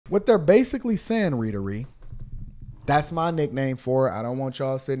What they're basically saying, Readery, that's my nickname for it. I don't want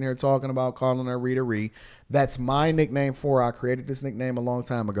y'all sitting here talking about calling her Readery. That's my nickname for it. I created this nickname a long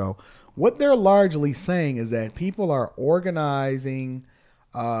time ago. What they're largely saying is that people are organizing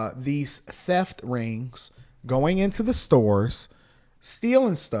these theft rings, going into the stores,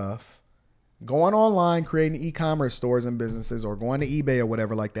 stealing stuff, going online, creating e-commerce stores and businesses, or going to eBay or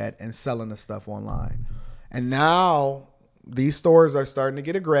whatever like that and selling the stuff online. And now these stores are starting to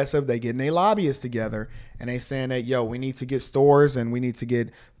get aggressive. They getting their lobbyists together and they saying that, yo, we need to get stores and we need to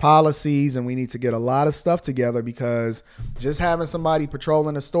get policies and we need to get a lot of stuff together, because just having somebody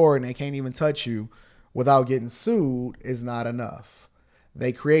patrolling a store and they can't even touch you without getting sued is not enough.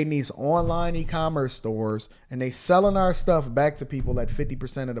 They creating these online e-commerce stores and they selling our stuff back to people at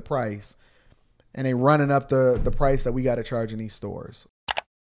 50% of the price, and they running up the price that we got to charge in these stores.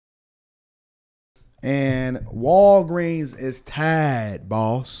 And Walgreens is tied,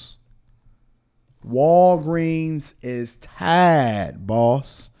 boss. Walgreens is tied,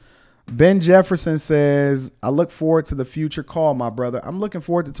 boss. Ben Jefferson says, I look forward to the future call, my brother. I'm looking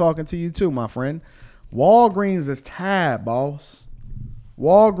forward to talking to you too, my friend. Walgreens is tied, boss.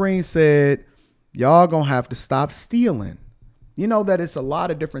 Walgreens said, y'all gonna have to stop stealing. You know that it's a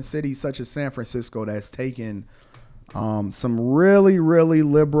lot of different cities such as San Francisco that's taken some really, really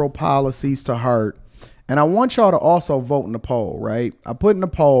liberal policies to heart. And I want y'all to also vote in the poll, right? I put in the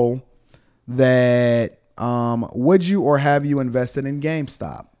poll that would you or have you invested in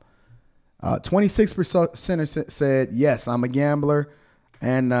GameStop? 26% said, yes, I'm a gambler.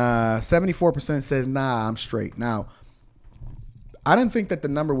 And 74% says, nah, I'm straight. Now, I didn't think that the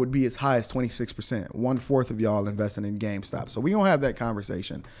number would be as high as 26%. 1/4 of y'all investing in GameStop. So we don't have that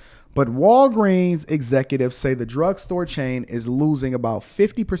conversation. But Walgreens executives say the drugstore chain is losing about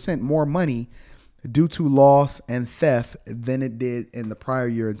 50% more money due to loss and theft than it did in the prior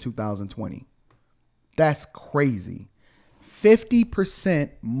year in 2020. That's crazy.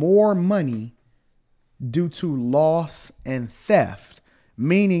 50% more money due to loss and theft,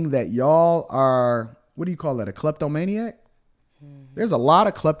 meaning that y'all are, what do you call that, a kleptomaniac? There's a lot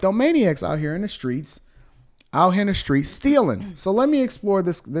of kleptomaniacs out here in the streets, stealing. So let me explore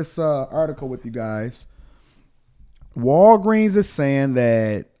this article with you guys. Walgreens is saying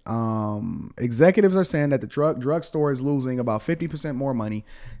that executives are saying that the drugstore is losing about 50% more money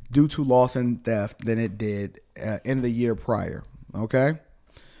due to loss and theft than it did in the year prior. Okay.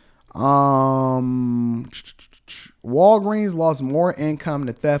 Walgreens lost more income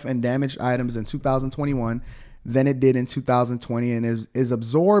to theft and damaged items in 2021 than it did in 2020 and is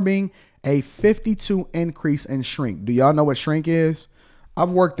absorbing a 52% increase in shrink. Do y'all know what shrink is? I've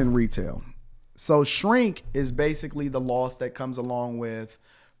worked in retail. So shrink is basically the loss that comes along with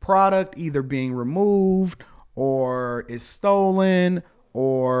product either being removed or is stolen,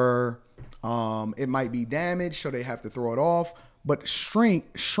 or it might be damaged, so they have to throw it off. But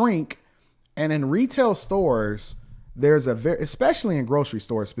shrink, and in retail stores, there's especially in grocery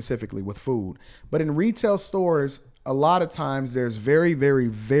stores specifically with food, but in retail stores, a lot of times there's very, very,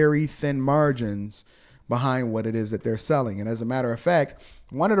 very thin margins behind what it is that they're selling. And as a matter of fact,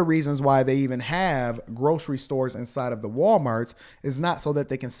 one of the reasons why they even have grocery stores inside of the Walmarts is not so that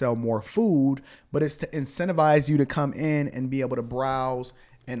they can sell more food, but it's to incentivize you to come in and be able to browse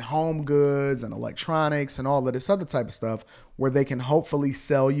in home goods and electronics and all of this other type of stuff, where they can hopefully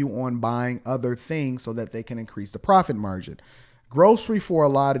sell you on buying other things so that they can increase the profit margin. Grocery for a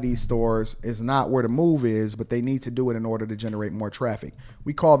lot of these stores is not where the move is, but they need to do it in order to generate more traffic.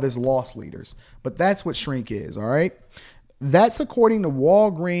 We call this loss leaders, but that's what shrink is. All right. That's according to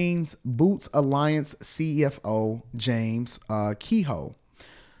Walgreens Boots Alliance CFO James Kehoe.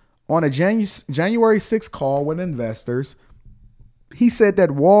 On a January 6th call with investors, he said that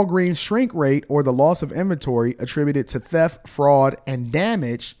Walgreens shrink rate, or the loss of inventory attributed to theft, fraud, and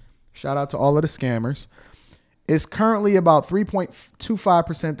damage, shout out to all of the scammers, is currently about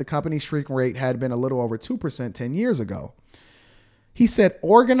 3.25%. The company's shrink rate had been a little over 2% 10 years ago. He said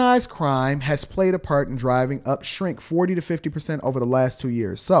organized crime has played a part in driving up shrink 40 to 50% over the last 2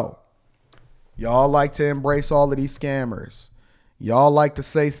 years. So y'all like to embrace all of these scammers. Y'all like to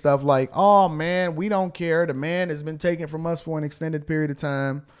say stuff like, oh man, we don't care. The man has been taken from us for an extended period of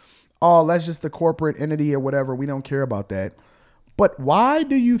time. Oh, that's just a corporate entity or whatever. We don't care about that. But why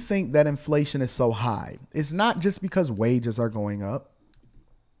do you think that inflation is so high? It's not just because wages are going up.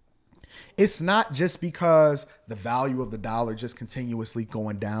 It's not just because the value of the dollar just continuously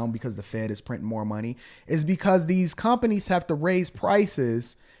going down because the Fed is printing more money. It's because these companies have to raise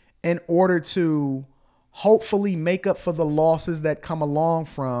prices in order to hopefully make up for the losses that come along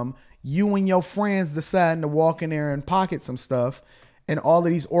from you and your friends deciding to walk in there and pocket some stuff And all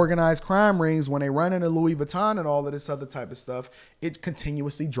of these organized crime rings, when they run into Louis Vuitton and all of this other type of stuff, it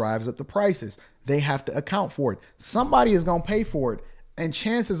continuously drives up the prices. They have to account for it. Somebody is going to pay for it. And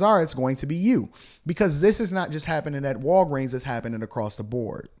chances are it's going to be you, because this is not just happening at Walgreens, it's happening across the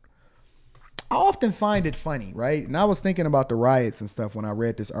board. I often find it funny, right? And I was thinking about the riots and stuff when I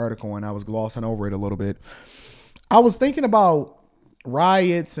read this article, and I was glossing over it a little bit. I was thinking about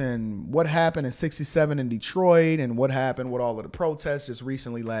riots and what happened in 67 in Detroit and what happened with all of the protests just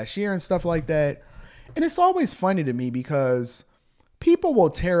recently last year and stuff like that. And it's always funny to me because people will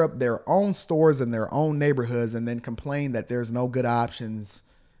tear up their own stores in their own neighborhoods and then complain that there's no good options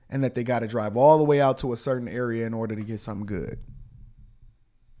and that they got to drive all the way out to a certain area in order to get something good.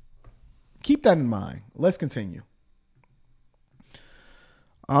 Keep that in mind. Let's continue.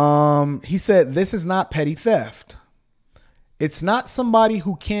 He said, this is not petty theft. It's not somebody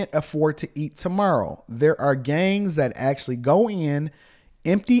who can't afford to eat tomorrow. There are gangs that actually go in,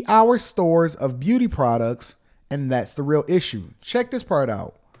 empty our stores of beauty products, and that's the real issue. Check this part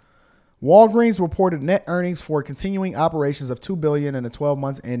out. Walgreens reported net earnings for continuing operations of $2 billion in the 12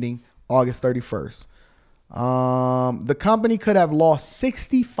 months ending August 31st. The company could have lost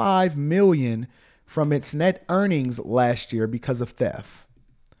 $65 million from its net earnings last year because of theft.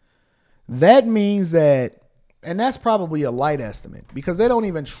 That means that, and that's probably a light estimate because they don't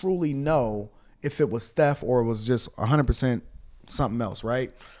even truly know if it was theft or it was just 100% something else,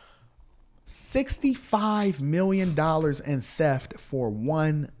 right? $65 million in theft for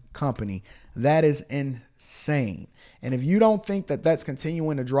one company. That is insane. And if you don't think that that's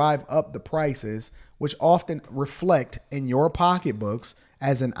continuing to drive up the prices, which often reflect in your pocketbooks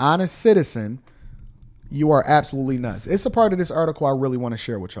as an honest citizen, you are absolutely nuts. It's a part of this article I really want to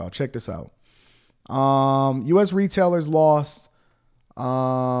share with y'all. Check this out. U.S. retailers lost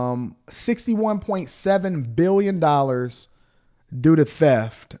 $61.7 billion due to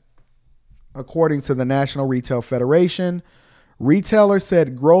theft, according to the National Retail Federation. Retailers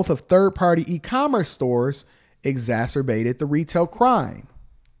said growth of third-party e-commerce stores exacerbated the retail crime.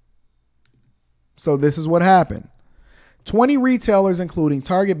 So this is what happened. 20 retailers, including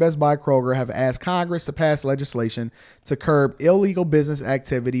Target, Best Buy, Kroger, have asked Congress to pass legislation to curb illegal business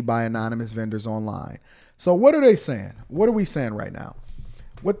activity by anonymous vendors online. So what are they saying? What are we saying right now?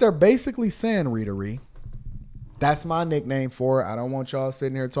 What they're basically saying, Rita Ree, that's my nickname for it. I don't want y'all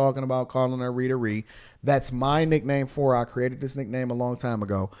sitting here talking about calling her Rita Ree. That's my nickname for it. I created this nickname a long time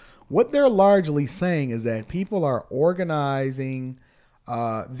ago. What they're largely saying is that people are organizing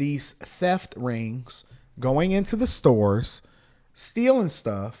these theft rings, going into the stores, stealing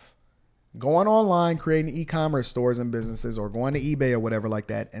stuff, going online, creating e-commerce stores and businesses, or going to eBay or whatever like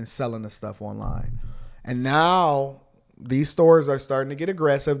that and selling the stuff online. And now these stores are starting to get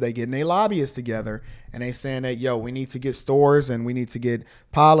aggressive. They getting their lobbyists together and they saying that, yo, we need to get stores and we need to get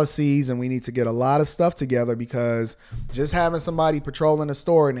policies and we need to get a lot of stuff together, because just having somebody patrolling a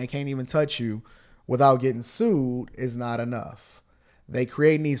store and they can't even touch you without getting sued is not enough. They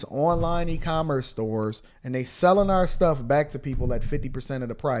creating these online e-commerce stores and they selling our stuff back to people at 50% of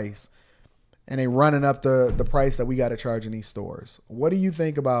the price, and they running up the price that we got to charge in these stores. What do you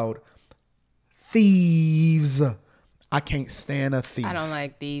think about thieves? I can't stand a thief. I don't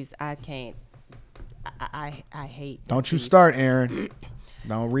like thieves. I can't. I hate. Don't you start, Aaron.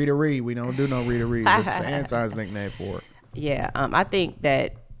 Don't Rita Ree. We don't do no Rita Ree. This is Anton's nickname for it. Yeah, I think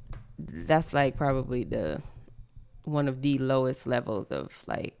that's like probably one of the lowest levels of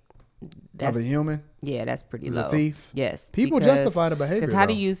like. Of a human? Yeah, that's pretty Is low. a thief? Yes. People justify the behavior. Because how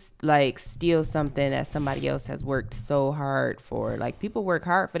do you like steal something that somebody else has worked so hard for? Like, people work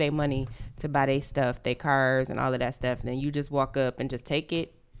hard for their money to buy their stuff, their cars and all of that stuff. And then you just walk up and just take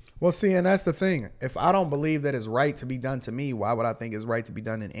it. Well, see, and that's the thing. If I don't believe that it's right to be done to me, why would I think it's right to be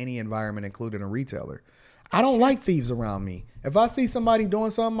done in any environment, including a retailer? I don't like thieves around me. If I see somebody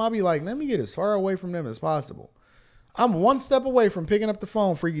doing something, I'll be like, let me get as far away from them as possible. I'm one step away from picking up the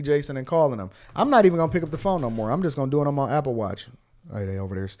phone, Freaky Jason, and calling them. I'm not even going to pick up the phone no more. I'm just going to do it on my Apple Watch. Hey, they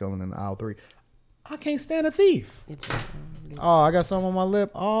over there stealing in aisle 3. I can't stand a thief. Oh, I got something on my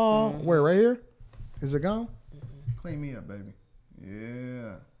lip. Oh, where, right here? Is it gone? Clean me up, baby.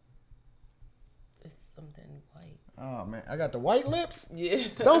 Yeah. It's something white. Oh, man. I got the white lips? Yeah.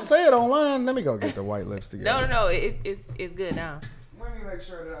 Don't say it online. Let me go get the white lips together. No. It's good now. Let me make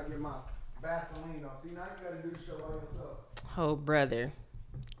sure that I get my Vaseline on. See, now you got to do the show by yourself. Oh, brother.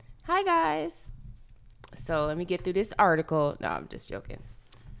 Hi, guys. So let me get through this article. No, I'm just joking.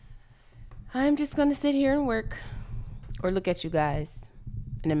 I'm just going to sit here and work or look at you guys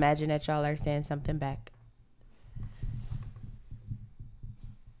and imagine that y'all are saying something back.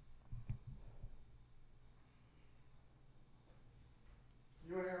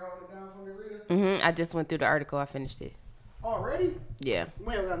 I just went through the article. I finished it. Already? Yeah.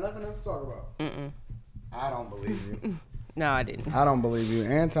 We ain't got nothing else to talk about. I don't believe you. No, I didn't. I don't believe you.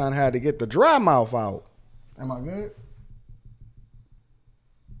 Anton had to get the dry mouth out. Am I good?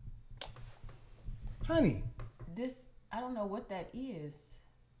 Honey. This, I don't know what that is.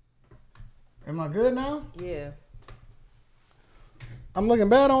 Am I good now? Yeah. I'm looking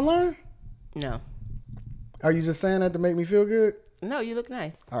bad online? No. Are you just saying that to make me feel good? No, you look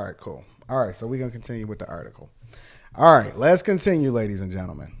nice. All right, cool. All right, so we're going to continue with the article. All right, let's continue, ladies and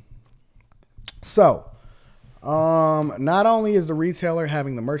gentlemen. So, not only is the retailer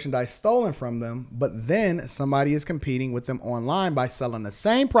having the merchandise stolen from them, but then somebody is competing with them online by selling the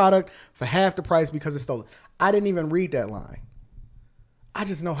same product for half the price because it's stolen. I didn't even read that line. I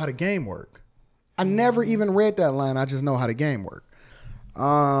just know how the game work. I never even read that line. I just know how the game work.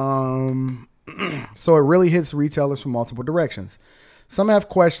 So it really hits retailers from multiple directions. Some have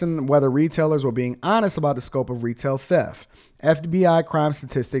questioned whether retailers were being honest about the scope of retail theft. FBI crime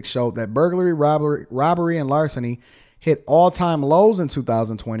statistics showed that burglary, robbery, and larceny hit all-time lows in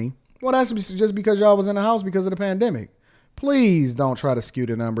 2020. Well, that's just because y'all was in the house because of the pandemic. Please don't try to skew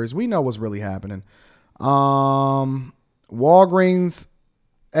the numbers. We know what's really happening. Walgreens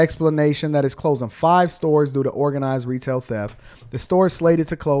explanation that it's closing 5 stores due to organized retail theft. The stores slated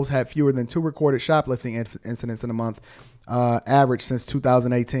to close had fewer than 2 recorded shoplifting incidents in a month, average since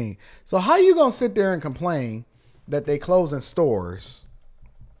 2018. So how you gonna sit there and complain that they closing stores?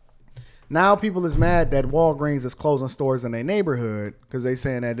 Now people is mad that Walgreens is closing stores in their neighborhood because they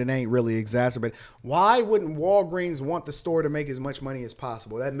saying that it ain't really exacerbated. Why wouldn't Walgreens want the store to make as much money as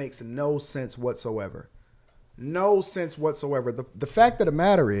possible? That makes no sense whatsoever. No sense whatsoever. The fact of the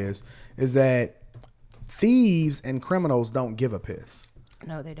matter is that thieves and criminals don't give a piss.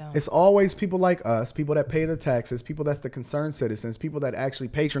 No, they don't. It's always people like us, people that pay the taxes, people that's the concerned citizens, people that actually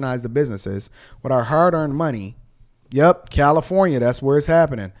patronize the businesses with our hard-earned money. Yep, California, that's where it's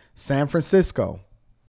happening. San Francisco.